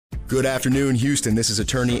Good afternoon, Houston. This is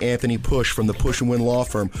attorney Anthony Push from the Push & Win Law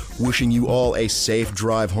Firm, wishing you all a safe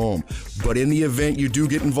drive home. But in the event you do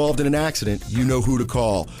get involved in an accident, you know who to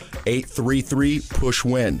call.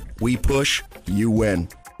 833-PUSH-WIN. We push, you win.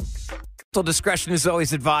 Discretion is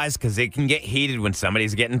always advised because it can get heated when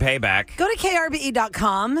somebody's getting payback. Go to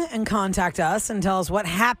krbe.com and contact us and tell us what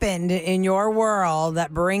happened in your world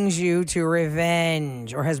that brings you to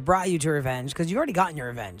revenge or has brought you to revenge, because you've already gotten your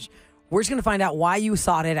revenge. We're just going to find out why you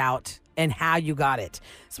sought it out and how you got it.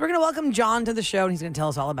 So we're going to welcome John to the show, and he's going to tell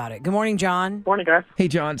us all about it. Good morning, John. Morning, guys. Hey,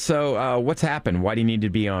 John. So what's happened? Why do you need to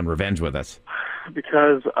be on Revenge with us?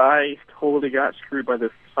 Because I totally got screwed by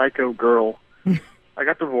this psycho girl. I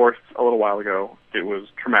got divorced a little while ago. It was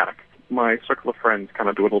traumatic. My circle of friends kind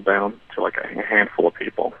of dwindled down to like a handful of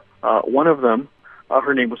people. One of them,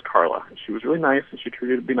 her name was Carla. She was really nice, and she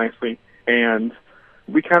treated me nicely. And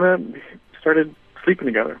we kind of started sleeping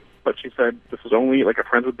together. But she said, this is only like a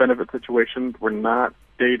friends with benefit situation. We're not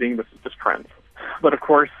dating. This is just friends. But, of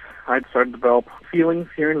course, I started to develop feelings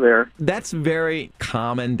here and there. That's very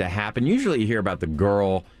common to happen. Usually you hear about the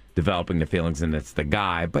girl developing the feelings and it's the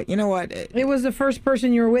guy. But you know what? It was the first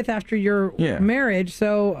person you were with after your marriage.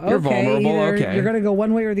 So, okay, you're vulnerable. Okay. You're going to go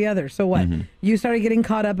one way or the other. So what? Mm-hmm. You started getting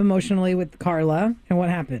caught up emotionally with Carla. And what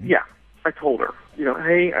happened? Yeah. I told her,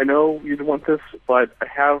 hey, I know you didn't want this, but I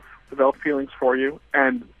have developed feelings for you.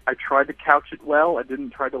 And I tried to couch it well. I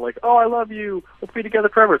didn't try to I love you. Let's be together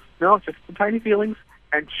forever. No, just some tiny feelings.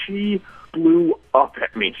 And she blew up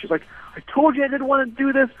at me. She's like, I told you I didn't want to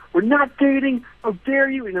do this. We're not dating. How dare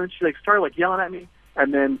you? And she started yelling at me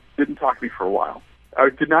and then didn't talk to me for a while. I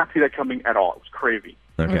did not see that coming at all. It was crazy.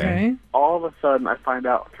 Okay. All of a sudden, I find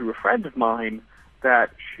out through a friend of mine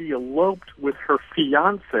that she eloped with her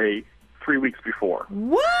fiancé 3 weeks before.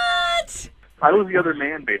 What? I was the other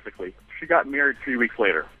man, basically. She got married 3 weeks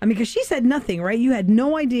later. I mean, because she said nothing, right? You had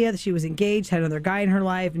no idea that she was engaged, had another guy in her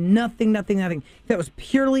life, nothing. That was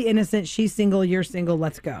purely innocent. She's single, you're single,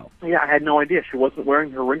 let's go. Yeah, I had no idea. She wasn't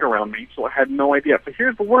wearing her ring around me, so I had no idea. But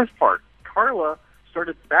here's the worst part. Carla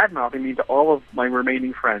started bad-mouthing me to all of my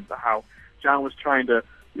remaining friends, how John was trying to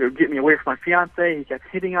get me away from my fiancé. He kept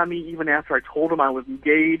hitting on me even after I told him I was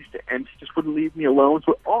engaged, and she just wouldn't leave me alone.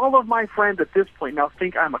 So all of my friends at this point now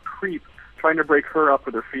think I'm a creep, trying to break her up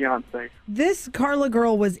with her fiancé. This Carla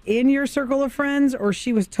girl was in your circle of friends, or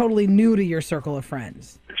she was totally new to your circle of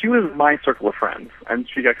friends? She was my circle of friends, and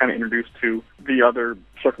she got kind of introduced to the other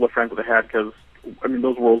circle of friends that I had because,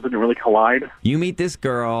 those worlds didn't really collide. You meet this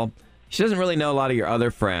girl. She doesn't really know a lot of your other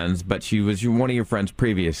friends, but she was one of your friends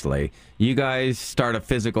previously. You guys start a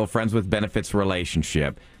physical friends with benefits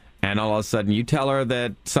relationship. And all of a sudden, you tell her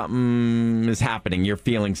that something is happening. You're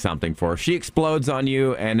feeling something for her. She explodes on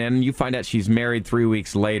you, and then you find out she's married 3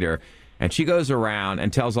 weeks later. And she goes around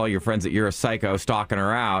and tells all your friends that you're a psycho stalking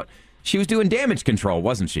her out. She was doing damage control,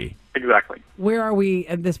 wasn't she? Exactly. Where are we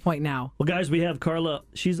at this point now? Well, guys, we have Carla.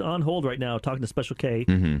 She's on hold right now talking to Special K.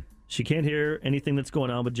 Mm-hmm. She can't hear anything that's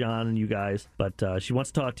going on with John and you guys, but she wants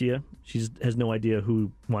to talk to you. She has no idea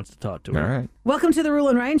who wants to talk to her. All right. Welcome to the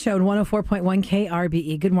Roula and Ryan Show on 104.1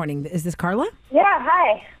 KRBE. Good morning. Is this Carla? Yeah,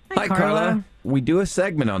 hi. Hi, Carla. We do a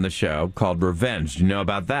segment on the show called Revenge. Do you know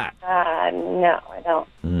about that? No, I don't.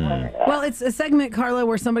 Well, it's a segment, Carla,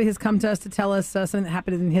 where somebody has come to us to tell us something that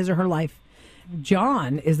happened in his or her life.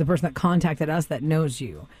 John is the person that contacted us that knows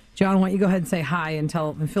you. John, why don't you go ahead and say hi and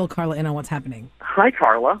fill Carla in on what's happening. Hi,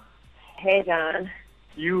 Carla. Hey, John.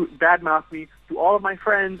 You badmouthed me to all of my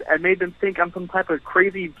friends and made them think I'm some type of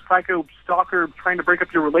crazy psycho stalker trying to break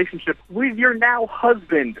up your relationship with your now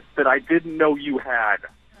husband that I didn't know you had.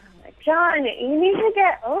 John, you need to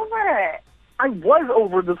get over it. I was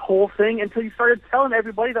over this whole thing until you started telling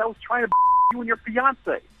everybody that I was trying to you and your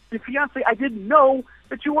fiancé. Your fiancé I didn't know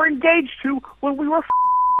that you were engaged to when we were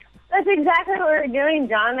That's exactly what we were doing,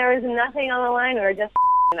 John. There was nothing on the line. We were just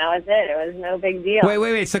and that was it. It was no big deal.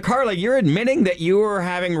 Wait. So, Carla, you're admitting that you were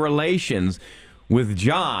having relations with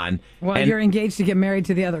John. Well, you're engaged to get married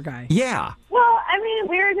to the other guy. Yeah. Well,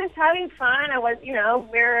 we were just having fun.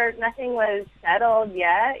 Nothing was settled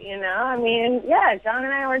yet, Yeah, John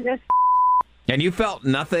and I were just And you felt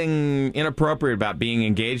nothing inappropriate about being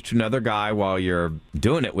engaged to another guy while you're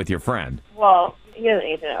doing it with your friend. Well, you don't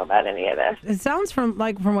need to know about any of this. It sounds from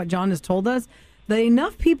what John has told us that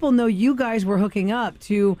enough people know you guys were hooking up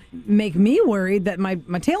to make me worried that my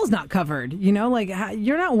tail's not covered. You're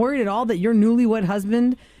not worried at all that your newlywed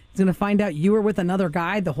husband is going to find out you were with another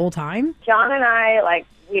guy the whole time? John and I,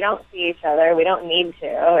 we don't see each other. We don't need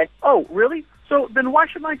to. Oh, really? So then why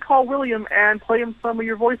shouldn't I call William and play him some of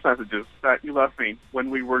your voice messages that you left me when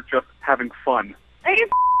we were just having fun? Are you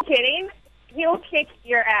kidding? He'll kick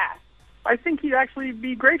your ass. I think he'd actually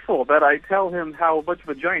be grateful that I tell him how much of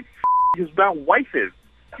a giant his brown wife is.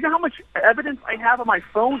 You know how much evidence I have on my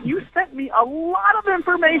phone? You sent me a lot of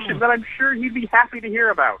information that I'm sure he'd be happy to hear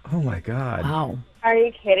about. Oh, my God. Wow. Are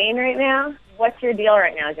you kidding right now? What's your deal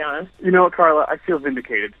right now, John? You know what, Carla? I feel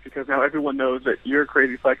vindicated because now everyone knows that you're a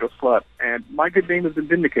crazy psycho slut, and my good name has been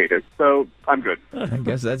vindicated, so I'm good. I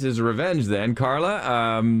guess that's his revenge then,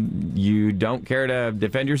 Carla. You don't care to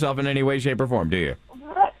defend yourself in any way, shape, or form, do you?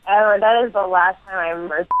 Whatever. That is the last time I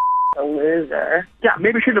merged a loser. Yeah,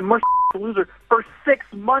 maybe you should have mushed the loser for 6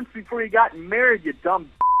 months before you got married, you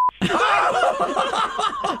dumb.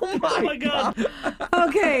 Oh my God.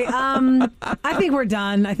 Okay, I think we're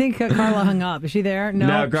done. I think Carla hung up. Is she there?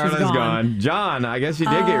 No, Carla's she's gone. John, I guess you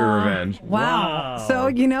did get your revenge. Wow. So,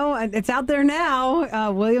 it's out there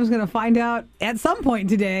now. William's going to find out at some point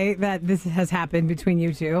today that this has happened between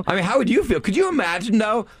you two. I mean, how would you feel? Could you imagine,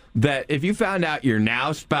 though, that if you found out your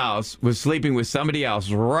now spouse was sleeping with somebody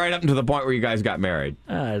else right up to the point where you guys got married?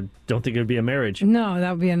 I don't think it would be a marriage. No,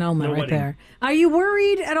 that would be an annulment right there. Are you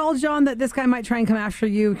worried at all, John, that this guy might try and come after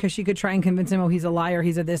you because she could try and convince him, oh, he's a liar,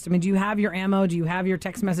 he's a this? I mean, do you have your ammo? Do you have your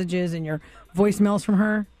text messages and your voicemails from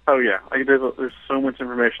her? Oh, yeah. There's so much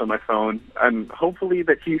information on my phone, and hopefully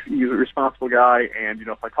that he's a responsible guy, and,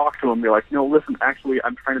 if I talk to him, be like, listen, actually,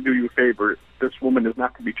 I'm trying to do you a favor. This woman is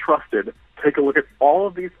not to be trusted. Take a look at all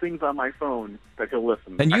of these things on my phone that he'll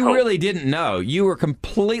listen. And you really didn't know. You were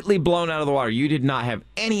completely blown out of the water. You did not have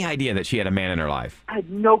any idea that she had a man in her life. I had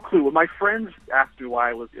no clue. When my friends asked me why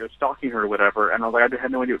I was stalking her or whatever, and I was like, I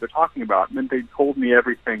had no idea what they're talking about. And then they told me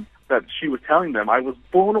everything that she was telling them. I was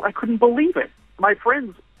blown away. I couldn't believe it. My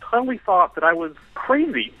friends totally thought that I was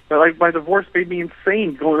crazy. That my divorce made me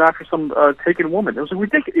insane going after some taken woman. It was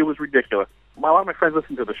ridiculous. It was ridiculous. A lot of my friends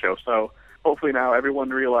listen to the show, so hopefully now everyone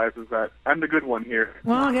realizes that I'm the good one here.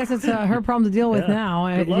 Well, I guess it's her problem to deal with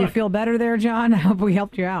now. Do you feel better there, John? I hope we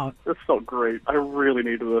helped you out. This felt great. I really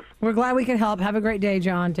needed this. We're glad we could help. Have a great day,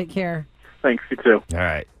 John. Take care. Thanks, you too. All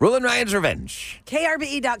right. Roula and Ryan's Revenge.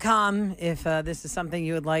 KRBE.com if this is something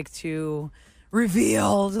you would like to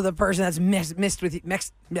reveal to the person that's messed with you,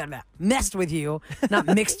 not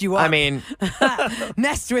mixed you up. I mean,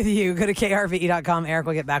 messed with you. Go to KRBE.com. Eric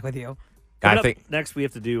will get back with you. I think next we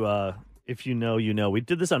have to do If You Know, You Know. We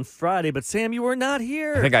did this on Friday, but Sam, you were not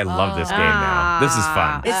here. I think I love this game now. This is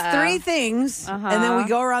fun. It's 3 things, and then we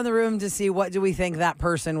go around the room to see what do we think that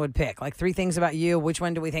person would pick. Like 3 things about you. Which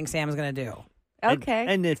one do we think Sam is going to do? Okay.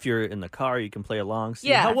 And if you're in the car, you can play along. See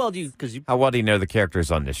Yeah. How well do you? How well do you know the characters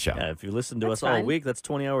on this show? If you listen to That's us all fine. week, that's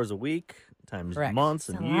 20 hours a week times Correct. months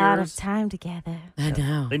It's and a years. lot of time together. I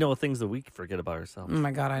know. They know things that we forget about ourselves. Oh my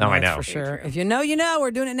God, I No, know, I that's know. for sure. If you know, you know. We're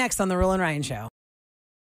doing it next on the Roula and Ryan Show.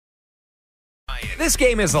 This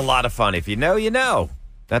game is a lot of fun. If you know, you know.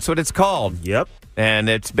 That's what it's called. Yep. And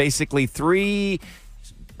it's basically three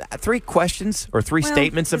questions or 3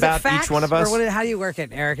 statements Is it about facts, each one of us. Or how do you work it,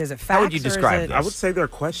 Eric? Is it facts? How would you or is describe it- this? I would say they're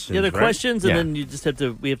questions. Yeah, they're right? questions, and Yeah. then you just have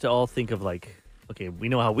to. We have to all think of like, okay, we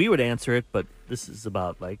know how we would answer it, but this is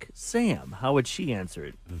about like Sam. How would she answer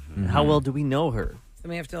it? And how well do we know her? Then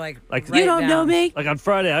we have to like Like, write You don't know down. me. Like on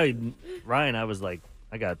Friday, Ryan, I was like,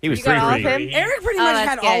 I got. He was You got all of 3-3. him? Eric pretty Oh, much that's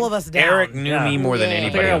had good. all of us down. Eric knew me more than Yeah. I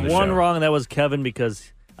anybody think I on got the one show. wrong, and that was Kevin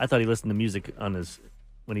because I thought he listened to music on his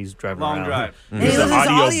when he's driving Long around. drive. And he He's an listens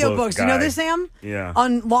to audiobook audiobooks. You know guy. this, Sam? Yeah.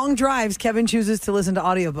 On long drives, Kevin chooses to listen to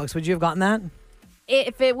audiobooks. Would you have gotten that?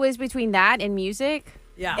 If it was between that and music,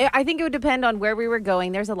 Yeah. I think it would depend on where we were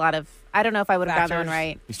going. There's a lot of, I don't know if I would have gotten that one Factors.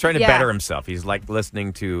 right. He's trying to Yeah. better himself. He's like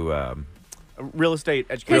listening to real estate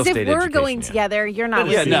education. Because if we're going together, you're not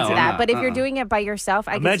Yeah, listening no, to that. I'm But not. if you're doing it by yourself,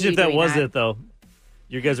 I can see Imagine you if that doing was that. it though.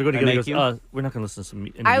 You guys are going I together. make He goes, we're not going to listen to some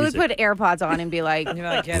any I would music. put AirPods on and be like, You're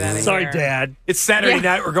like, get out of Sorry, here. Dad. It's Saturday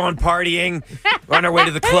night. We're going partying. We're on our way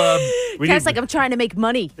to the club. We Kev's need- like, I'm trying to make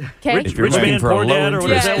money. Okay? If you're Rich looking Man, for a Poor low Dad, or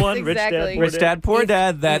what is interest- that Yes, one? exactly. Rich Dad, Poor Rich Dad,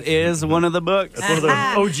 Poor Dad, that is one of the books. That's one of the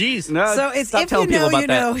OGs. No, So it's stop if telling you people know, about you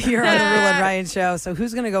that. know, here on the Roula and Ryan Show. So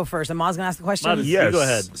who's going to go first? Amaz going to ask the question? Maz. Yes. You go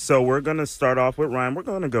ahead. So we're going to start off with Ryan. We're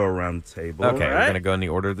going to go around the table. Okay, we're right. going to go in the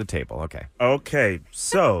order of the table. Okay. Okay.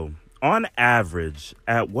 So, on average,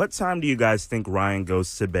 at what time do you guys think Ryan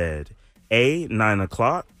goes to bed? A, 9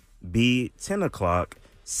 o'clock, B, 10 o'clock,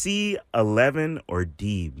 C, 11, or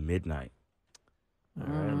D, midnight? All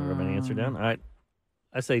right, we're going to answer down. All right.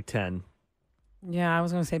 I say 10. Yeah, I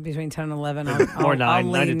was going to say between 10 and 11. Or 9, I'll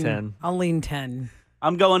 9 to lean- 10. I'll lean 10.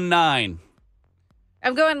 I'm going 9.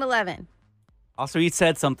 I'm going 11. Also, he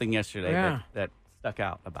said something yesterday Yeah. that stuck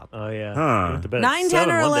out about that. Oh, yeah. Huh. He went to bed at 9, 10, 7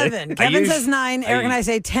 or one day. 11. Kevin us- says 9. Eric I- and I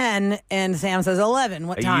say 10. And Sam says 11.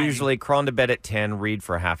 What I time? usually crawl into bed at 10, read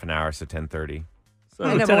for half an hour, so 10:30. So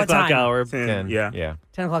I know, but 10 what o'clock time? hour. 10, yeah. Yeah.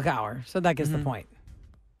 10 o'clock hour. So that gets the point.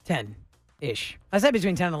 10-ish. I said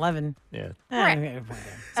between 10 and 11. Yeah. Right. Okay, point there.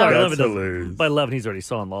 Sorry, That's 11 doesn't- hilarious. by 11, he's already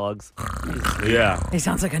sawing logs. Yeah. He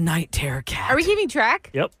sounds like a night terror cat. Are we keeping track?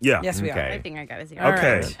 Yep. Yeah. Yes, we are. Okay. I think I got it. Zero. All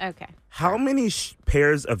Okay. right. Okay. How many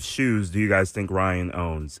pairs of shoes do you guys think Ryan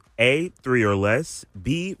owns? A, 3 or less,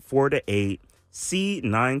 B, 4 to 8, C,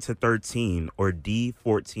 9 to 13, or D,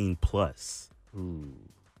 14 plus?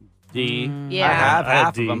 D. Yeah. I have I had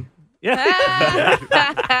half D. of them. Yeah.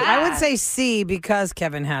 I would say C because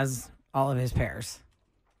Kevin has all of his pairs.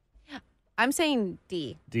 I'm saying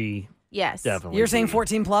D. D. Yes. Definitely. You're saying D.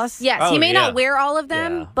 14 plus? Yes. Oh, he may yeah. not wear all of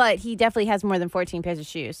them, Yeah. but he definitely has more than 14 pairs of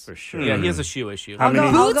shoes. For sure. Yeah, he has a shoe issue. How many?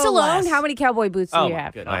 I'll Boots go alone, less. how many cowboy boots Oh, do you my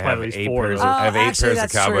have? goodness. I Probably have at least 8 4 pairs. to- I have 8 actually, pairs of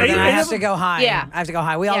that's cowboy true. Then I boots. have to go high. Yeah. I have to go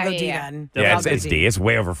high. We all Yeah, go yeah, D yeah. then. Yeah, I'll go it's D. It's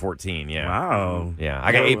way over 14. Yeah. Wow. Yeah.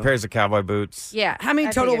 I got 8 pairs of cowboy boots. Yeah. How many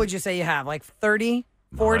I total figured. would you say you have? Like 30,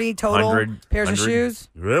 40 total 100, pairs of 100. shoes?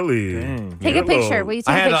 Really? Take a picture. Will you take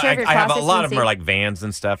I a had picture of your I have a closet lot and of them see? are like Vans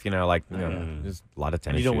and stuff. Just a lot of And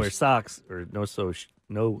tennis you don't shoes. wear socks or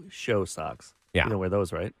no show socks. Yeah. You don't wear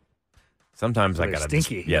those, right? Sometimes I They're gotta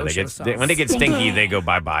stinky. Yeah, No they show get socks. when they get stinky, they go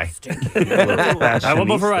bye bye. All right, one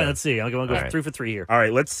more for Ryan. Fashionista. Let's see. I'm going to go All right. 3 for 3 here. All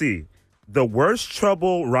right, let's see. The worst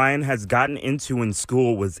trouble Ryan has gotten into in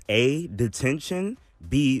school was A, detention,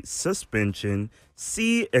 B, suspension,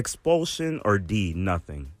 C, expulsion, or D,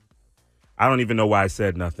 nothing. I don't even know why I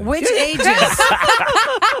said nothing. Which ages?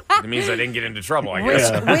 It means I didn't get into trouble. I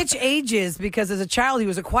guess. Which ages? Because as a child, he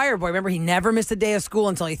was a choir boy. Remember, he never missed a day of school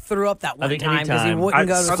until he threw up that one think time because he anytime. wouldn't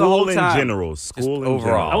go to the school. whole School in time. general. School in overall.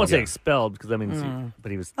 general. I won't say yeah. expelled because that means,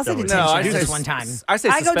 but he was I'll say definitely detention. No, I Just say one time. I say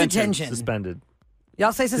I go suspension. detention. suspended.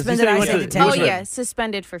 Y'all say he suspended. said he I went say to- detention. Oh, He was yeah.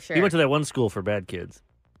 Suspended for sure. He went to that one school for bad kids.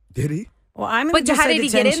 Did he? Well, I'm But just how say did he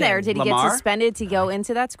get in detention. there? Did he get Lamar? suspended to go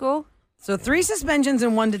into that school? So 3 suspensions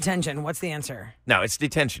and 1 detention. What's the answer? No, it's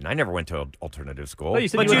detention. I never went to alternative school. Oh, you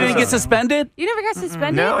said But you you went didn't to get suspended? You never got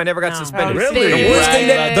suspended? No, I never got No. suspended. Oh, really? The worst thing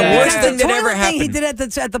that The worst thing that toilet ever thing happened. he did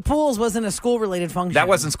at the pools wasn't a school-related function. That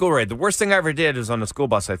wasn't school related. The worst thing I ever did was on the school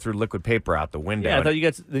bus. I threw liquid paper out the window. Yeah, I and thought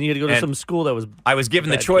then you had to go to and some school that was. I was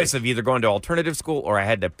given the bad choice kids. of either going to alternative school or I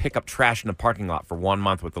had to pick up trash in the parking lot for 1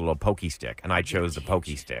 month with a little pokey stick, and I chose the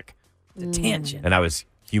pokey stick, detention. and I was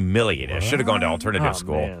humiliated. I should have gone to alternative Oh,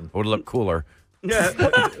 school. man. It would have looked cooler.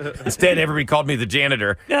 Instead, everybody called me the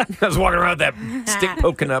janitor. I was walking around with that stick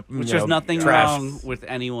poking up. Which you there's know, nothing trash. wrong with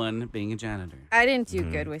anyone being a janitor. I didn't do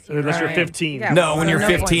good with you. Unless you're Ryan. 15. Yeah, No, when so you're no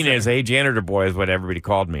 15, points is hey janitor boy is what everybody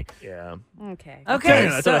called me. Yeah. Okay. Okay, I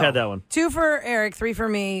so thought I had that one. 2 for Eric, 3 for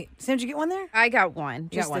me. Sam, did you get one there? I got one. You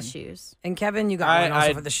got Just one. the shoes. And Kevin, you got I- one also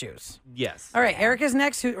I- for the shoes. Yes. All right, Eric is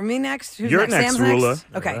next. Or me next? Who's You're next? next, Sam's Roula. next?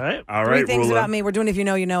 Okay. All right. All 3 right, things Roula. about me. We're doing If You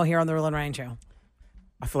Know, You Know here on the Roula and Ryan Show.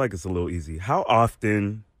 I feel like it's a little easy. How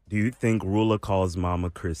often do you think Roula calls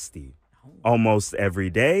Mama Christie? Almost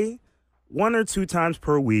every day, 1 or 2 times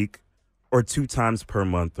per week, or 2 times per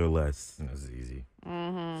month or less? That was easy.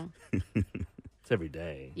 It's every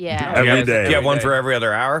day. Yeah. Every day. Do you have one for every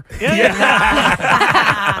other hour?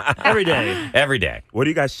 Every day. Every day. What do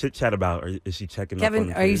you guys chit chat about? Or is she checking up on Kevin,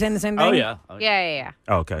 the are you kids? saying the same thing? Oh, yeah. Yeah.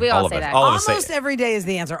 Oh, okay. We all All of say us. that. All of us say Almost every day is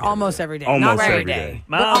the answer. Almost every day. Almost Not every day. day.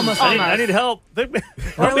 But Mom, almost I need help.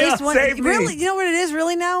 Or at least one. Save me. Really, you know what it is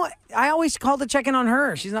really now? I always call to check in on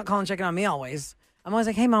her. She's not calling checking on me always. I'm always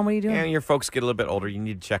like, hey, Mom, what are you doing? And your folks get a little bit older. You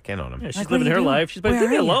need to check in on them. Yeah, she's Like, what living are you her doing? life. She's like, Where leave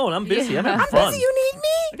me are you? alone. I'm busy. I'm having I'm fun. busy. You need me?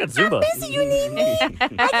 I got Zumba. I'm busy. You need me? I can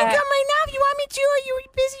come right now. You want me to? Are you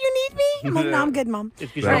busy? You need me? I'm like, no, I'm good, Mom.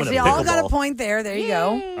 If she's All right, having so a y'all got a pickleball. point there. There you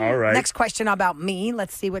go. All right. Next question about me.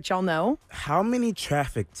 Let's see what y'all know. How many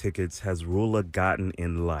traffic tickets has Roula gotten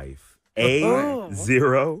in life? A,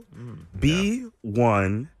 0, B,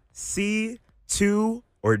 1, C, 2,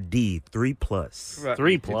 or D, 3 plus?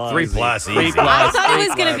 3 plus. 3 plus, easy. I thought it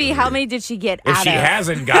was going to be how many did she get If out she of?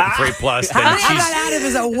 hasn't gotten 3 plus, How then many I she's got out of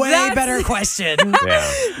is a way That's- better question.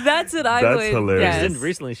 yeah. That's what I That's would hilarious. guess. And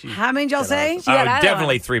recently she. How many did y'all say? She got out of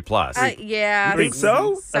Definitely one. 3 plus. Yeah. You think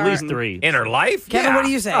so? At least Sorry. 3. In her life, Kevin, yeah. what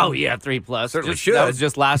do you say? Oh, yeah, 3 plus. Certainly Just- should. That was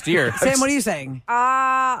just last year. Sam, what are you saying?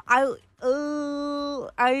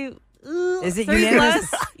 Is it 3 unanimous?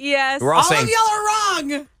 plus? Yes. We're all All saying. of y'all are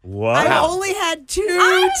wrong. What? I've only had 2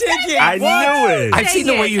 tickets. I knew it. I've seen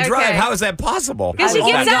the way you Okay. drive. How is that possible? Because she I've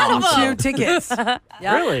gets only out of gotten them. 2 tickets. Yep.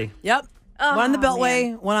 Really? Yep. One on the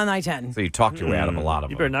Beltway, one on I-10. So you talked your way out of a lot of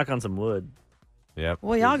You them. better knock on some wood. Yep.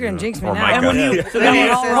 Well, y'all are going to jinx me Or now. Micah. And when you, Yeah. then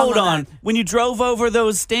We're all wrong hold on on. When you drove over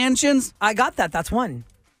those stanchions, I got that. That's one.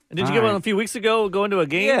 And did you get one a few weeks ago going to a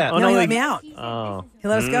game? Yeah. Oh, No, he let like- me out. Oh. He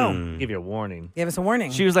let us go. Give you a warning. Gave us a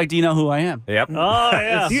warning. She was like, "Do you know who I am?" Yep. Oh,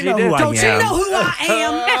 yeah. You know who I Don't you am. know who I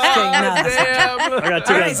am? Just kidding, no. I got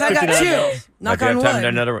two All right, so I got 59 two. minutes. Knock Do you on have time to do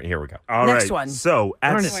wood. another one? Here we go. All Next right. one. So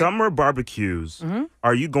at Darn it. summer barbecues,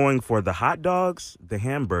 are you going for the hot dogs, the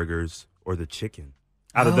hamburgers, or the chicken?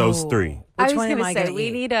 Out of those three. I Which was one am going I to say, gonna we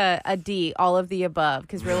eat? need a D, all of the above,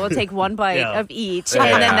 because we'll take one bite Yeah. of each, Yeah.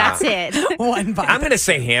 and then that's it. One bite. I'm going to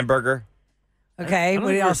say hamburger. Okay, what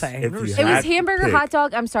do y'all say? If you It had was to hamburger, pick- hot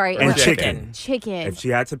dog. I'm sorry. and or chicken. Chicken. If she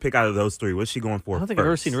had to pick out of those three, what's she going for I don't think first? I've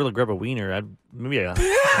ever seen Rilla grab a wiener. Maybe a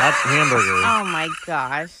hot hamburger. Oh my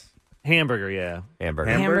gosh. Hamburger, yeah. Hamburger.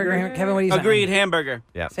 Hamburger. Kevin, what do you say? Agreed, hamburger.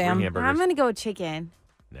 Yeah. Sam? 3 hamburgers. I'm going to go with chicken.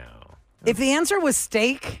 No. If the answer was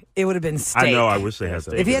steak, it would have been steak. I know. I wish they had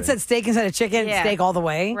steak. that. If he had said steak instead of chicken, Yeah. steak all the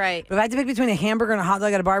way. Right. But if I had to pick between a hamburger and a hot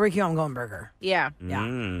dog at a barbecue, I'm going burger. Yeah. Yeah.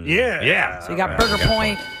 Yeah. Yeah. So you got burger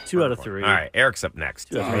point. 2 out of 3. All right. Eric's up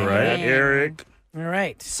next. All right, Eric. All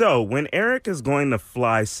right. So when Eric is going to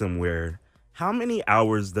fly somewhere, how many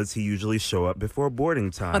hours does he usually show up before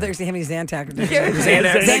boarding time? Oh, there's how many Xanax.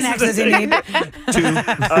 Xanax. Xanax does he need?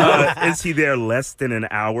 Is he there less than an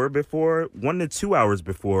hour before, 1 to 2 hours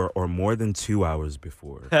before, or more than 2 hours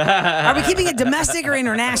before? Are we keeping it domestic or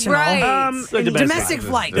international? Right. Domestic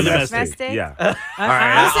flight. Domestic? Yeah. All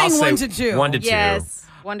right. I'm saying I'll 1 say to 2. 1 to 2. Yes.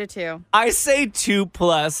 1 to 2. I say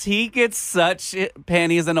 2+. He gets such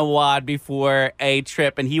panties in a wad before a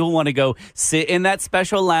trip, and he will want to go sit in that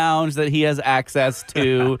special lounge that he has access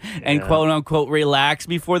to and quote unquote relax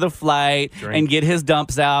before the flight and get his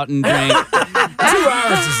dumps out and drink. 2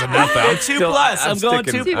 hours is enough. I'm 2+. I'm going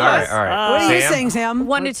sticking- 2+. All right. All right. What are you Sam? saying, Sam?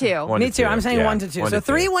 1 to 2. One Me to too. two. I'm saying Yeah. 1 to 2. 1 So to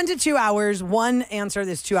 3, 2. 1 to 2 hours. One answer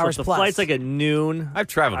is 2 hours So if the plus. flight's like at noon. I've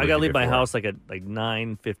traveled I with got to you leave my before. house like at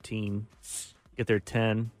 9:15. Get there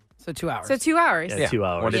 10. so 2 hours. So 2 hours. Yeah, 2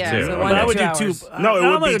 hours. 1 to Yeah, 2. so But one I to would 2 do 2. hours. No, it I'm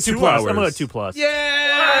would gonna be go 2 2+. hours. I'm going to 2+.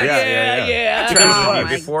 Yeah. I've traveled Oh with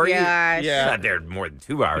my you before. gosh. Yeah. Not there more than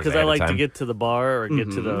 2 hours. Because ahead I of like to time. get to the bar or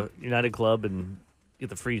get to the United Club and get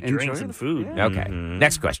the free Enjoy drinks it. and food. Okay.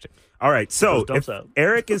 Next question. All right. So Those dumps if out.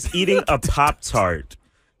 Eric is eating a Pop Tart,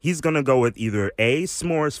 he's going to go with either A,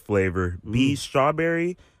 s'mores flavor, B,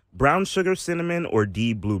 strawberry, brown sugar cinnamon, or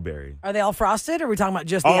D, blueberry. Are they all frosted or are we talking about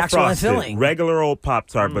just the All actual frosted, filling? regular old Pop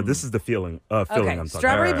Tart, but this is the filling Okay. I'm talking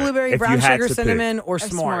Strawberry, about. blueberry, If brown you had sugar, to pick. cinnamon, or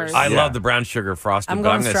s'mores. s'mores. I Yeah. love the brown sugar frosted. I'm but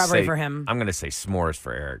going gonna strawberry say- for him. I'm going to say s'mores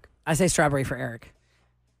for Eric. I say strawberry for Eric.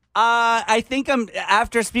 I think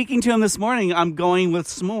after speaking to him this morning, I'm going with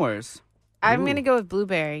s'mores. I'm going to go with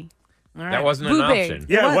blueberry. All right. That wasn't Blueberry. an option.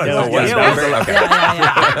 Yeah, it was. Yeah, It was. yeah, It was. Okay.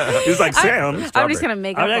 Yeah. He was like, Sam. I'm strawberry. just going to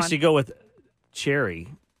make I up would one. actually go with cherry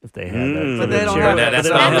if they had that. But they don't Cherry. have No, it. that's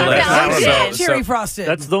But not on the they don't list. have That's that. not Cherry frosted.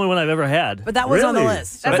 That's the only one I've ever had. But that was on the Really?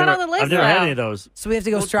 list. That's not on the list, I've never had though. any of those. So we have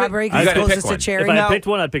to go strawberry You because gotta it's pick closest to one. cherry. If I No. had picked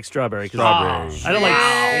one, I'd pick strawberry. 'Cause Strawberry. I don't like.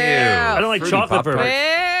 I don't like Fruity chocolate Pop-Tart.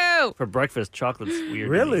 Ew. for breakfast. Chocolate's weird. to me.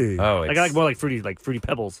 Really? Oh, I got more like fruity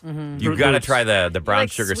pebbles. You got to try the brown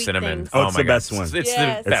like sugar sweet cinnamon. things. Oh, it's my the God. best one. It's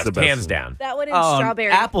Yes. the best, the best hands one. down. That one and Oh,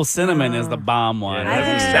 strawberry. apple cinnamon is the bomb one.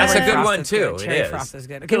 That's a Cherry good one, frosted too. good. It Cherry is. frost is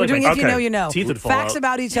good. Okay, feel we're like doing my- if you know, you know. teeth would fall Facts out.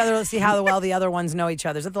 about each other. Let's see how well the other ones know each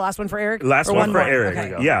other. Is that the last one for Eric? Last Or one for more? Eric.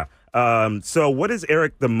 Okay. Yeah. So what is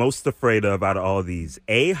Eric the most afraid of out of all these?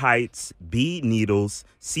 A, heights, B, needles,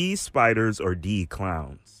 C, spiders, or D,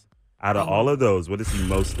 clowns? Out of all of those, what is he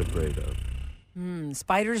most afraid of?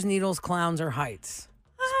 Spiders, needles, clowns, or heights?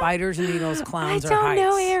 Spiders, needles, I clowns, or don't heights?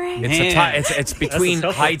 know, Eric. It's a it's between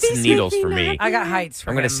tough one. heights and needles for me. I got heights. For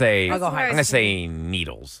I'm gonna him. say I'll go I'm heights. gonna say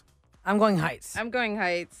needles. I'm going heights. I'm going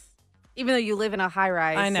heights. Even though you live in a high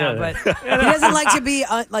rise. I know, Yeah. but he doesn't like to be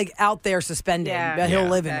like out there suspended. Yeah. But he'll Yeah.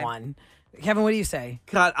 live in Okay. one. Kevin, what do you say?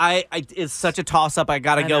 God, it's such a toss up. I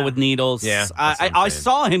gotta I go know. with needles. Yeah, that's I what I'm I saying.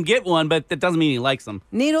 saw him get one, but that doesn't mean he likes them.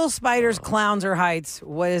 Needles, spiders, clowns, or heights?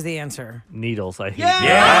 What is the answer? Needles. I hate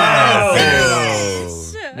Yes.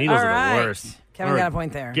 needles. All are right. the worst. Kevin Or got a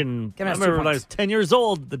point there. Getting, Kevin I has 2 remember when I points. was 10 years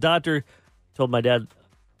old, the doctor told my dad,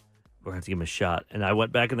 we're going to have to give him a shot. And I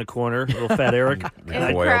went back in the corner, little fat Eric. And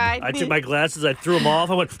and Boiled. cried. I took my glasses, I threw them off.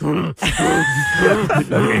 I went, and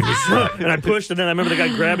I pushed, and then I remember the guy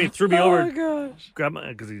grabbed me, threw me over. gosh. Grabbed my,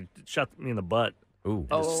 because he shot me in the butt. Ooh.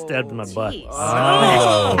 Just stabbed in my butt. jeez.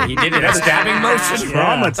 Oh, he did it a stabbing motion.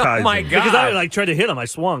 Traumatizing. Oh my Because God! I like tried to hit him. I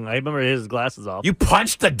swung. I remember his glasses off. You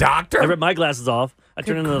punched the I doctor? ripped my glasses off. I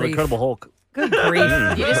turned into the grief. Incredible Hulk. Good grief.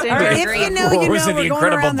 You just All right, if you know, Or you was know. it the We're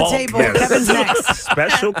going Incredible around the Bulk? table. Yes. Kevin's next.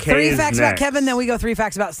 Special K 3 is facts next. about Kevin, then we go 3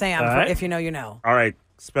 facts about Sam. All For right. if you know, you know. All right,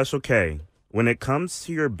 Special K. When it comes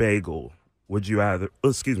to your bagel, would you rather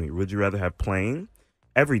have plain,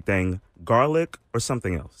 everything, garlic, or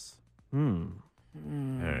something else?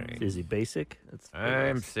 All right. Is he basic?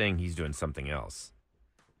 I'm saying he's doing something else.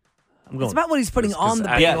 It's about what he's putting on the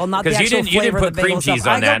bagel, not the Because actual you didn't flavor of put the cream bagel cheese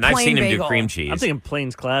stuff. on that, and I've plain seen him bagel. do cream cheese. I'm thinking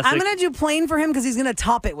plain's classic. I'm going to do plain for him because he's going to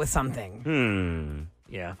top it with something.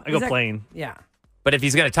 Yeah, I go plain. Yeah. But if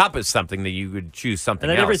he's going to top it with something, then you would choose something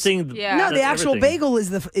And then else. everything. No, the actual bagel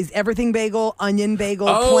is everything bagel, onion bagel,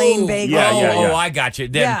 Oh, plain bagel. Oh, I got you.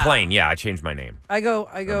 Then Yeah. plain. Yeah, I changed my name. I go.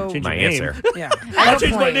 My answer. Yeah. I'll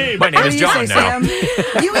change my name. My name What is do you John say, now. Sam?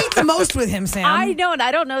 You eat the most with him, Sam. I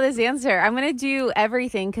don't know this answer. I'm gonna do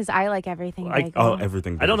everything because I like everything. bagel.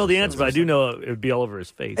 Everything. I don't know the answer, but I do know it would be all over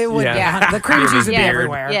his face. It would. Yeah. The cream cheese would be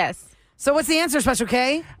everywhere. Yes. So what's the answer, Special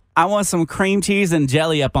K? I want some cream cheese and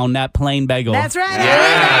jelly up on that plain bagel. That's right.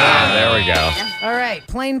 Yeah, there we go. All right.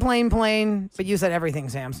 Plain. But you said everything,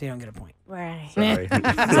 Sam, so you don't get a point. Right. Sorry.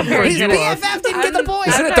 His BFF didn't get the point.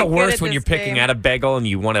 Isn't it not the good worst at when you're this picking game. out a bagel and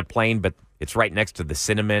you want a plain, but it's right next to the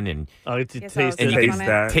cinnamon and It's Yes, taste I'll you Taste can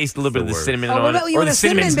that. taste a little bit of the worst. cinnamon Oh, what on about it, you or want the a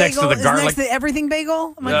cinnamon cinnamon's next to bagel? the Is garlic. next to everything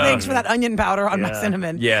bagel? I'm like, No. thanks for that onion powder on my Yeah.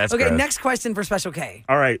 cinnamon. Yeah, it's Okay, gross. next question for Special K.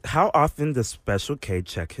 All right. How often does Special K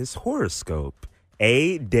check his horoscope?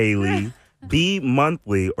 A, daily, B,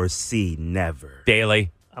 monthly, or C, never?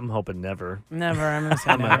 Daily. I'm hoping never. Never. I'm going to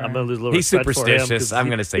say I'm never. gonna lose a little He's respect for him, superstitious. 'cause I'm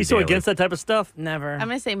gonna say he's so daily. against that type of stuff. Never. I'm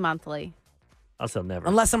gonna say monthly. I'll say never.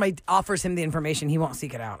 Unless somebody offers him the information, he won't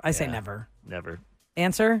seek it out. I say never. Never.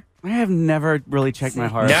 Answer? I have never really checked my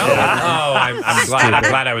heart. No? Oh, I'm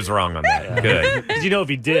glad I was wrong on that. Good. Because if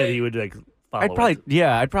he did, he would like follow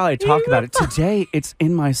I'd probably talk about it. Today, it's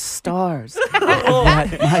in my stars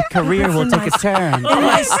that my career will take a turn. In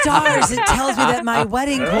my stars, it tells me that my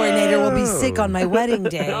wedding coordinator will be sick on my wedding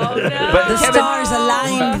day. Oh no! But The Kevin, stars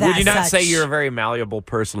aligned that would you not say such. you're a very malleable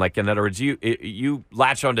person? Like, in other words, you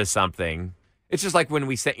latch onto something. It's just like when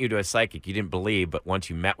we sent you to a psychic, you didn't believe, but once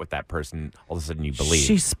you met with that person, all of a sudden you believe.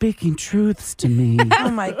 She's speaking truths to me. Oh,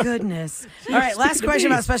 my goodness. All right, last question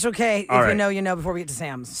about Special K. If All you right. know, you know, before we get to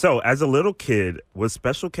Sam's. So, as a little kid, was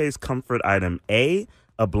Special K's comfort item A,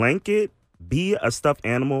 a blanket, B, a stuffed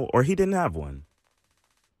animal, or he didn't have one?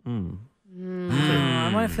 I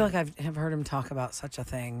want to feel like I have heard him talk about such a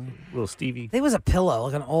thing. Little Stevie. I think it was a pillow,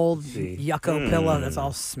 like an old See. yucco pillow that's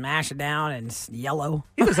all smashed down and yellow.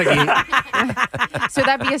 He looks like he, So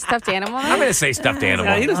that'd be a stuffed animal. I'm Then? going to say stuffed animal.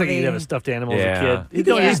 yeah, he looks like he'd have a stuffed animal as a Yeah. kid. He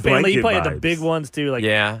don't Yeah. his family. He Blanket probably had the vibes. big ones too. Like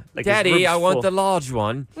Yeah. like his Daddy, ribs I want full. the large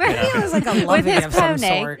one. It was like a loving his of some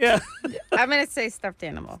pony. sort. Yeah. I'm gonna say stuffed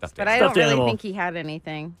animal, Stuffed but I animal. don't really Stuffed animal. think he had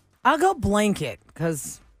anything. I'll go blanket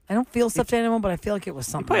because I don't feel stuffed animal, but I feel like it was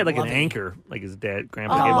He something. probably had like an loving. anchor, like his dad,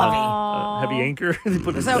 grandpa Oh, gave him lovey. a heavy anchor. They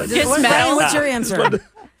put his So, dad- just, Just Ryan, what's metal. your answer?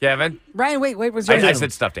 Kevin? Ryan, wait, what's your I answer?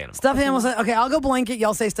 said stuffed animal. Stuffed animal. Okay, I'll go blanket.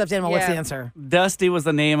 Y'all say stuffed animal. What's Yeah. the answer? Dusty was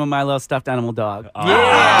the name of my little stuffed animal dog.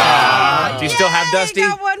 Yeah. Do you still have Dusty? I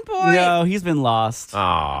got 1 point. No, he's been lost.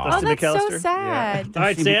 Aw. Oh, Dusty that's so McAllister? sad. All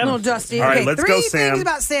right, Sam. Little Dusty. All right, okay, let's 3 go, things Sam.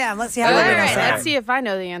 about Sam. Let's see how All we're doing. right, Sam. let's see if I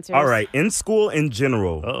know the answers. All right. In school in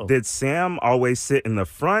general, Uh-oh. did Sam always sit in the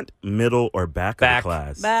front, middle, or back of Back. the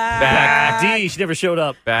class? Back. D, she never showed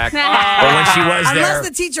up. Back. Or when she was Unless there.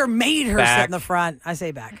 the teacher made her sit Back. in the front. I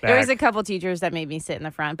say back. There was a couple teachers that made me sit in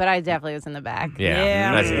the front, but I definitely was in the back. Yeah.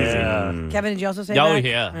 Yeah. That's easy. Yeah. Kevin, did you also say Oh, back?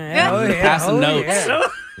 yeah. Oh, yeah. Passing Oh, notes.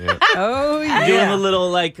 yeah. Oh, yeah. Doing the little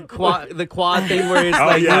like quad thing where it's Oh,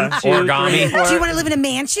 like yeah. 1, 2, Origami. 3, 4. Do you want to live in a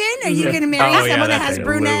mansion? Are you going to marry Oh, yeah, someone that that's has it.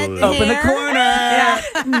 brunette hair? Open the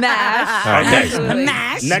corner. Mash. Okay. Absolutely.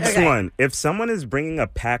 Mash. Next Okay. one. If someone is bringing a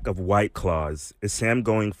pack of White Claws, is Sam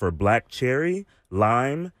going for black cherry,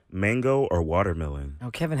 lime, mango, or watermelon?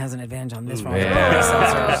 Oh, Kevin has an advantage on this one. Yeah. I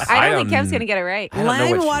don't I think don't- Kev's gonna get it right. I don't know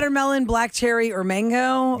Lime, what watermelon, black cherry, or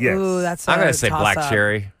mango? Yes. Ooh, that's I'm a going to say black toss-up.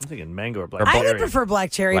 cherry. I'm thinking mango or black I cherry. would prefer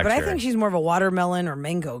black cherry, Black but I cherry. think she's more of a watermelon or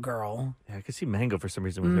mango girl. Yeah, I could see mango for some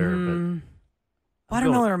reason with her,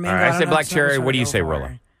 Watermelon or mango? All right, I don't say know. black That's what I'm cherry. trying What to do you go say, for.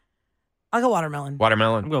 Roula? I'll go watermelon. but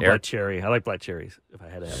Watermelon? I'm going Eric? black cherry. I like black cherries if I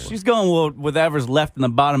had to have one. She's going with whatever's left in the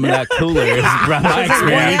bottom of that cooler. Is my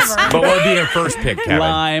experience. Whatever. But what would be your first pick, Kevin?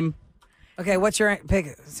 Lime. Okay, what's your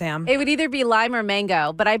pick, Sam? It would either be lime or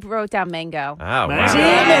mango, but I wrote down mango. Oh, wow. Damn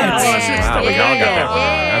it. Wow, we all got that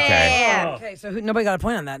wrong. Okay. Yeah. Okay, so nobody got a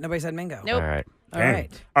point on that. Nobody said mango. Nope. All right. All Dang.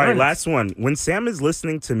 right. All right, last one. When Sam is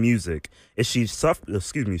listening to music, is she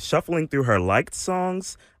shuffling through her liked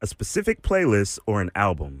songs, a specific playlist, or an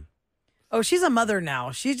album? Oh, she's a mother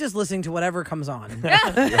now. She's just listening to whatever comes on.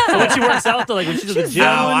 But when she works out, though, like when she does the She's gym,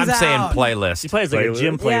 No, Someone's I'm saying out. playlist. she plays like a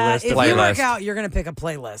gym Yeah, playlist. if Playlist. you work out, you're going to pick a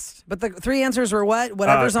playlist. But the 3 answers were what?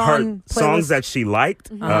 Whatever's her on playlist. songs that she liked,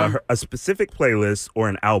 a specific playlist, or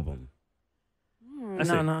an album. I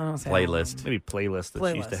say No, I don't say Playlist. maybe playlist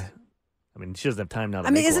that she used to. Playlist. I mean, she doesn't have time now. To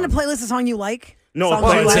I mean, make isn't a one. playlist a song you like? No, Songs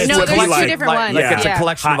a you like. playlist No, would there's be two like, different ones. Like it's a Yeah.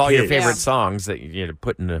 collection of Hot all your hits. favorite Yeah. songs that you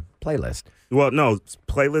put in a playlist. Well, no,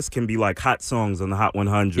 playlists can be like hot songs on the Hot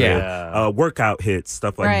 100, Yeah. workout hits,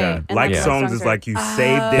 stuff like Right. that. And Like like songs songs is are- like you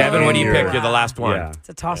saved it. Kevin, what do you in pick? your- You're the last one. Yeah. It's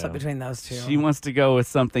a toss-up between those two. She wants to go with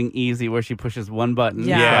something easy where she pushes one button.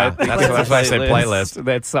 Yeah. Yeah, I think that's why I said playlist.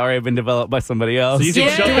 That's already been developed by somebody else. So you can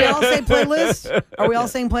show Do we all say playlist? Are we all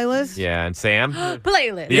saying playlist? Yeah, and Sam?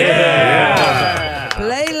 Playlist.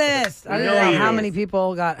 Playlist. I don't know Yeah. how many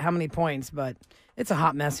people got how many points, but it's a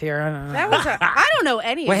hot mess here. I don't know. That was I don't know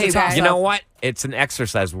any of Well, hey, you guys. you know what? It's an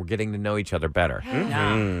exercise. We're getting to know each other better.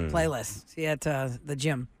 Playlist. See you at the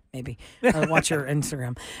gym, maybe. Watch your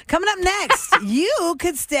Instagram. Coming up next, you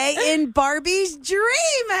could stay in Barbie's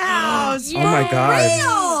dream house. Oh my God.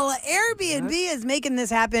 Real. Airbnb is making this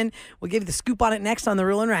happen. We'll give you the scoop on it next on the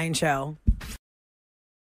Roula and Ryan Show.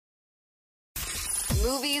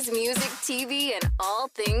 Movies, music, TV, and all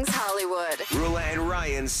things Hollywood. Roula and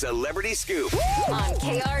Ryan's Celebrity Scoop. On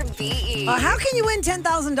KRBE. How can you win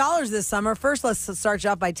 $10,000 this summer? First, let's start you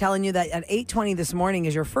off by telling you that at 8:20 this morning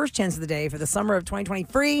is your first chance of the day for the summer of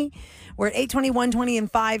 2023. We're at 8:20, 1:20,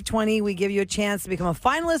 and 5:20. We give you a chance to become a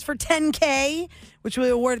finalist for $10K, which we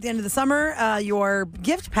award at the end of the summer. Your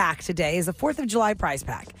gift pack today is a 4th of July prize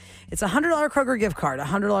pack. It's a $100 Kroger gift card, a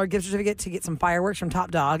 $100 gift certificate to get some fireworks from Top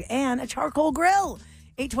Dog, and a charcoal grill.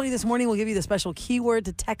 8:20 this morning, we'll give you the special keyword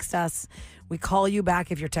to text us. We call you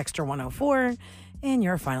back if you're texter 104, and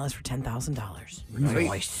you're a finalist for $10,000.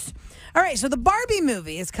 Nice. All right, so the Barbie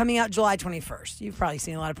movie is coming out July 21st. You've probably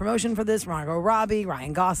seen a lot of promotion for this. Margot Robbie,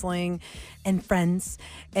 Ryan Gosling, and friends.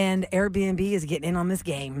 And Airbnb is getting in on this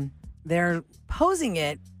game. They're posing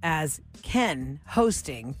it as Ken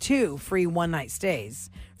hosting 2 free one-night stays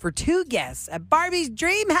for 2 guests at Barbie's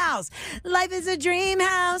dream house. Life is a dream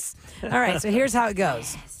house. All right, so here's how it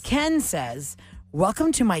goes. Ken says,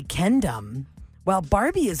 "Welcome to my Kendom. While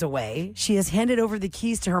Barbie is away, she has handed over the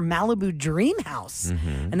keys to her Malibu dream house.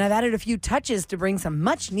 And I've added a few touches to bring some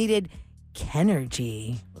much-needed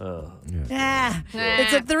Kenergy."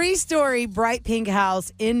 It's a 3-story bright pink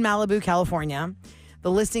house in Malibu, California.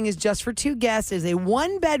 The listing is just for 2 guests. It's a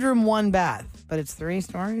 1-bedroom, 1-bath, but it's 3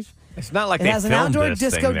 stories. It's not like It they has an filmed outdoor this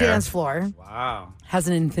disco thing there. dance floor. Wow. Has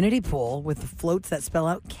an infinity pool with floats that spell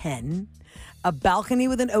out Ken. A balcony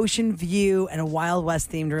with an ocean view and a Wild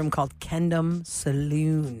West themed room called Kendom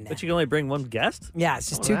Saloon. But you can only bring one guest? Yeah, it's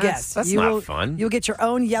just 2 guests. That's You not will- fun. You'll get your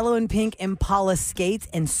own yellow and pink Impala skates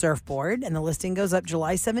and surfboard, and the listing goes up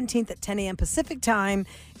July 17th at 10 a.m. Pacific time.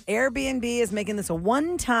 Airbnb is making this a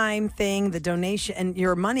one-time thing. The donation and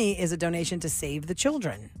your money is a donation to Save the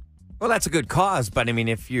Children. Well, that's a good cause, but I mean,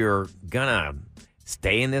 if you're gonna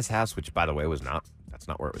stay in this house, which by the way that's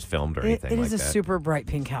not where it was filmed or anything It like is a that. super bright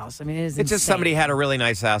pink house. I mean, it is. It's just insane. somebody had a really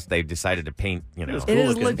nice house. They decided to paint, It is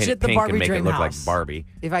legit the pink Barbie and make dream it look house. like Barbie.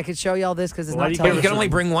 If I could show you all this, because it's Why not do you But television. you can only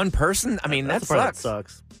bring one person. I mean, That's that the part sucks.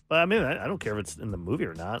 that sucks. But I mean, I don't care if it's in the movie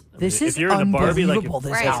or not. I This mean, is if you're in a Barbie, like, unbelievable,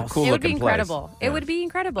 this Right. house. Cool it would be looking place. incredible. Yeah. It would be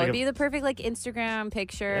incredible. Like It'd a- be the perfect Instagram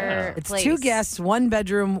picture. It's place. 2 guests, 1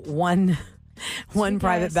 bedroom, one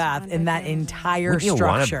private guests, bath 1 in that bedroom. entire Wouldn't you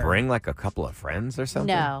want structure. to bring like a couple of friends or something?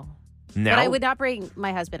 No. No. But I would not bring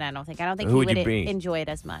my husband, I don't think. I don't think Who he would you would bring? enjoy it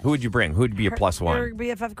as much. Who would you bring? Who would be your plus one? Your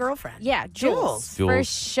BFF girlfriend. Yeah, Jules. Jules. For Jules.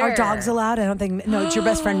 sure. Are dogs allowed? I don't think. No, it's your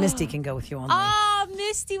best friend Misty can go with you only. Oh,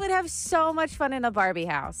 Misty would have so much fun in a Barbie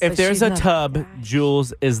house. If But there's she's a not- tub,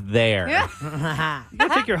 Jules is there. you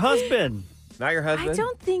gotta take your husband. Not your husband. I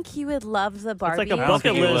don't think he would love the Barbie like a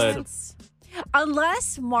bucket experience.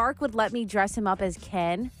 Unless Mark would let me dress him up as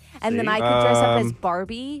Ken, and then I could dress up as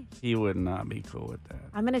Barbie. He would not be cool with that.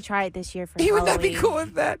 I'm gonna try it this year for He would Halloween. not be cool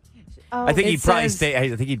with that. Oh, I think it he'd probably says- stay.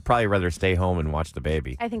 I think he'd probably rather stay home and watch the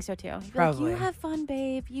baby. I think so too. He'd be like, Probably. you have fun,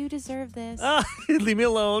 babe. You deserve this. Leave me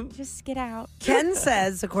alone. Just get out. Ken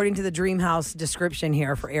says, according to the Dream House description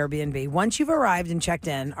here for Airbnb, once you've arrived and checked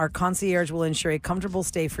in, our concierge will ensure a comfortable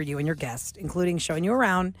stay for you and your guest, including showing you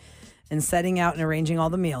around and setting out and arranging all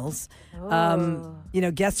the meals.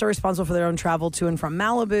 Guests are responsible for their own travel to and from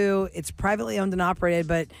Malibu. It's privately owned and operated,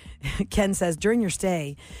 but Ken says during your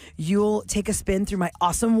stay, you'll take a spin through my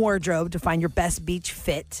awesome wardrobe to find your best beach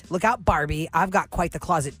fit. Look out, Barbie. I've got quite the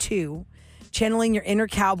closet, too. Channeling your inner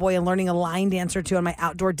cowboy and learning a line dance or two on my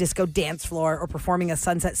outdoor disco dance floor or performing a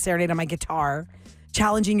sunset serenade on my guitar.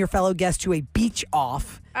 Challenging your fellow guests to a beach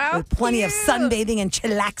off with plenty of sunbathing and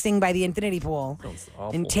chillaxing by the infinity pool.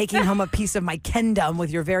 And taking home a piece of my Kendom with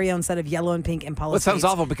your very own set of yellow and pink Impala Well, it sounds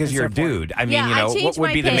skates awful because and you're a surfboard. dude. I mean, yeah, you know, I what changed would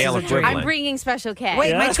my be the pick. male equivalent? I'm bringing special K.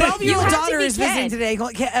 Wait, my You 12-year-old have to daughter be is visiting Ken.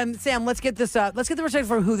 today. Sam, let's get this. Let's get the perspective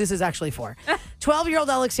for who this is actually for. 12-year-old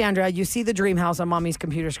Alexandra, you see the dream house on mommy's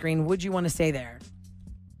computer screen. Would you want to stay there?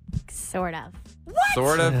 Sort of. What?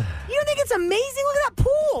 Sort of. You don't think it's amazing? Look at that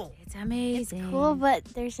pool. It's amazing. It's cool, but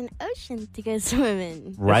there's an ocean to go swim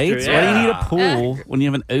in. Right? true, So why do you need yeah. a pool when you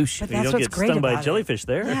have an ocean? But You that's don't what's get great stung by about a jellyfish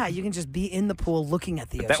there. Yeah, you can just be in the pool looking at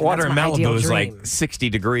the ocean. That water in That's my ideal Malibu is dream. like 60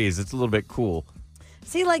 degrees. It's a little bit cool.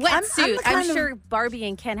 See, like Wetsuit. the I'm kind of- sure Barbie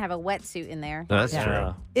and Ken have a wetsuit in there. That's Yeah.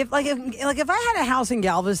 true. If I had a house in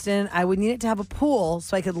Galveston, I would need it to have a pool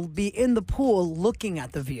so I could be in the pool looking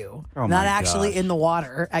at the view, Oh, not my actually gosh. in the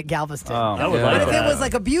water at Galveston. Oh, I would yeah. like But if that. it was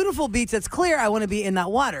like a beautiful beach that's clear, I want to be in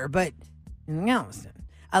that water. But in Galveston,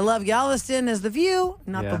 I love Galveston as the view,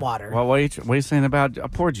 not the water. Well, what are you saying about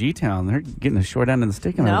poor G-Town? They're getting the short end of the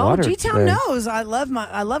stick in the No, water. G-Town today. knows I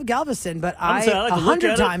love Galveston, but I'm I saying, like to look 100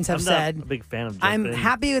 at it. times have I'm said not a big fan of I'm jumping.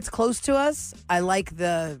 happy it's close to us. I like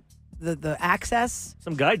the access.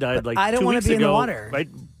 Some guy died But like I don't 2 wanna weeks be in the ago, water. right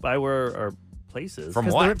by where our place is. From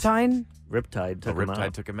Because what? the Riptide. Riptide took him out.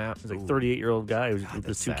 Riptide took him out. He was like a 38-year-old guy with his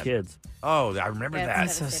that's 2 sad. kids. Oh, I remember Yeah, that.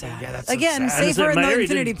 That's so sad. Yeah, that's so Again, sad. safer in My the area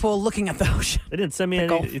infinity didn't- pool looking at the ocean. They didn't send me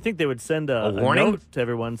Golf. any. You think they would send a warning? note to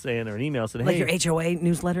everyone saying, or an email saying, Like hey, your HOA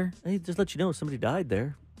newsletter. hey, just let you know somebody died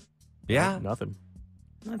there. Yeah. Nothing.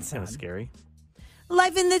 That's Kind of sad. scary.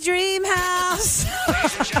 Life in the dream house.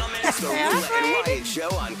 Ladies and gentlemen, it's the Roula and Ryan Show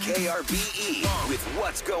on KRBE with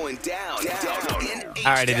what's going down in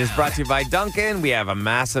All right, it is brought to you by Duncan. We have a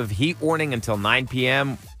massive heat warning until 9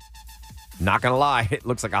 p.m. Not going to lie, it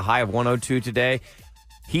looks like a high of 102 today.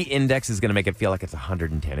 Heat index is going to make it feel like it's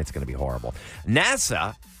 110. It's going to be horrible.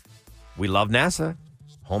 NASA, we love NASA.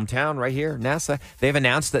 Hometown right here, NASA. They've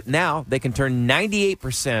announced that now they can turn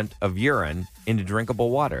 98% of urine into drinkable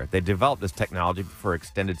water. They developed this technology for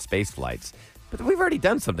extended space flights. But we've already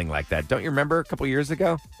done something like that. Don't you remember a couple years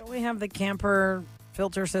ago? Don't we have the camper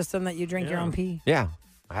filter system that you drink your own pee? Yeah,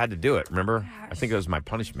 I had to do it. Remember? I think it was my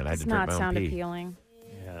punishment. I had Does to drink not my own sound pee. appealing.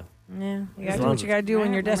 Yeah. Yeah, you As gotta do long what as you gotta do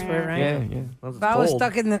when you're desperate, right? Yeah, yeah. If I was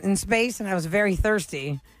stuck in space and I was very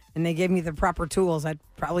thirsty, and they gave me the proper tools, I'd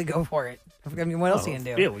probably go for it. I mean, what else are you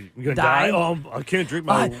gonna do? Yeah, well, you're going to die? Oh, I can't drink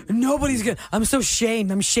my... Nobody's gonna. I'm so shamed.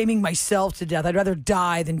 I'm shaming myself to death. I'd rather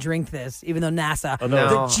die than drink this, even though NASA, Oh, no.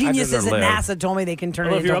 the I'd geniuses at rather live. NASA told me they can turn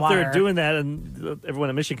Well, it if into you're up water. there doing that and everyone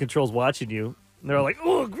at Mission Control's watching you, and they're all like,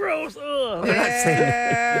 oh, gross. Oh. You're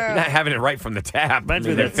not having it right from the tap. Reminds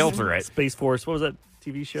me They of that filter it. Space Force. What was that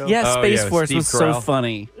TV show? Yeah, Oh, Space yeah, Force Steve was so Carell.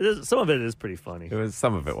 funny. Some of it is pretty funny. It was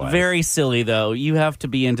some of it was Very silly, though. You have to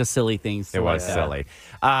be into silly things. to It was like that.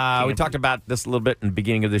 silly. We talked about this a little bit in the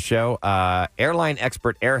beginning of the show. Airline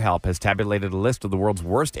expert AirHelp has tabulated a list of the world's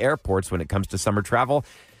worst airports when it comes to summer travel.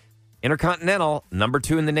 Intercontinental, number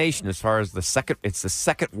 2 in the nation as far as the second. It's the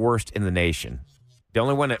second worst in the nation. The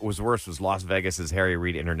only one that was worse was Las Vegas's Harry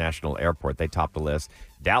Reid International Airport. They topped the list.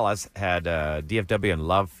 Dallas had DFW and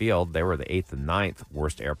Love Field. They were the 8th and 9th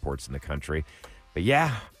worst airports in the country. But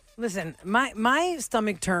yeah, Listen, my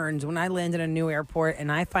stomach turns when I land in a new airport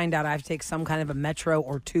and I find out I have to take some kind of a metro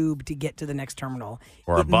or tube to get to the next terminal.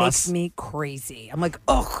 Or a it bus. makes me crazy. I'm like,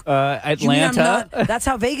 ugh. Atlanta. You mean I'm not- that's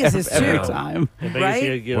how Vegas is too. Every time. In Vegas, Right?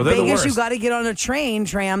 you get Well, they're the Vegas, you worst. got to get on a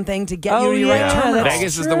tram thing to get Oh, you to your yeah, right terminal. that's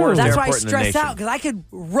Vegas is the worst That's why I airport in the stress nation. out because I could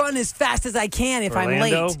run as fast as I can if I'm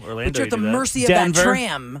Orlando? late. Orlando, but you're at the you do that. mercy of Denver. that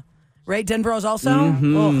tram. Right? Denver's also?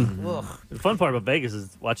 Mm-hmm. Ugh, ugh. The fun part about Vegas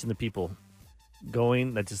is watching the people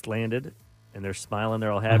going that just landed, and they're smiling, they're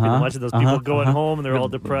all happy. And watching those people going home, and they're all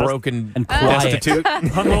depressed. broken And quiet. destitute.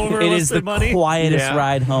 Hungover, It less is than the money. quietest Yeah.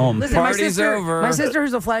 ride home. Listen, Party's over. My sister,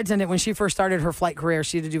 who's a flight attendant, when she first started her flight career,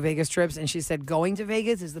 she had to do Vegas trips, and she said going to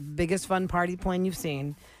Vegas is the biggest fun party plane you've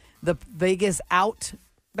seen. The Vegas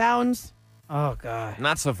outbounds, oh god,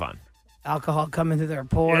 Not so fun. alcohol coming through their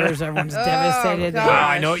pores, everyone's devastated. gosh. Wow,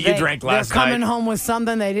 I know what you drank last They're coming night. home with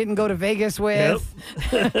something they didn't go to Vegas with.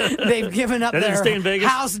 They've given up They didn't stay in their Vegas?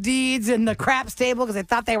 house deeds and the craps table because they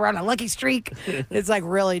thought they were on a lucky streak. It's like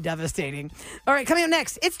really devastating. All right, coming up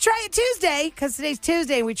next, it's Try It Tuesday because today's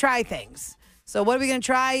Tuesday and we try things. So what are we going to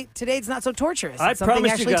try today? It's not so torturous. I It's something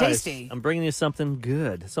promise actually you guys, tasty. I'm bringing you something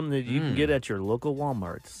good, something that you can get at your local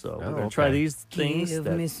Walmart. So we're going to try okay. these things. Give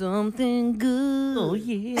that- me something good. Oh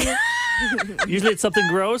yeah. Usually it's something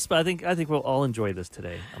gross, but I think we'll all enjoy this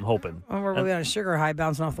today. I'm hoping. Or we're really on a sugar high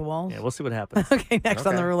bouncing off the walls. Yeah, we'll see what happens. Okay, next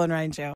on the Roula and Ryan Show.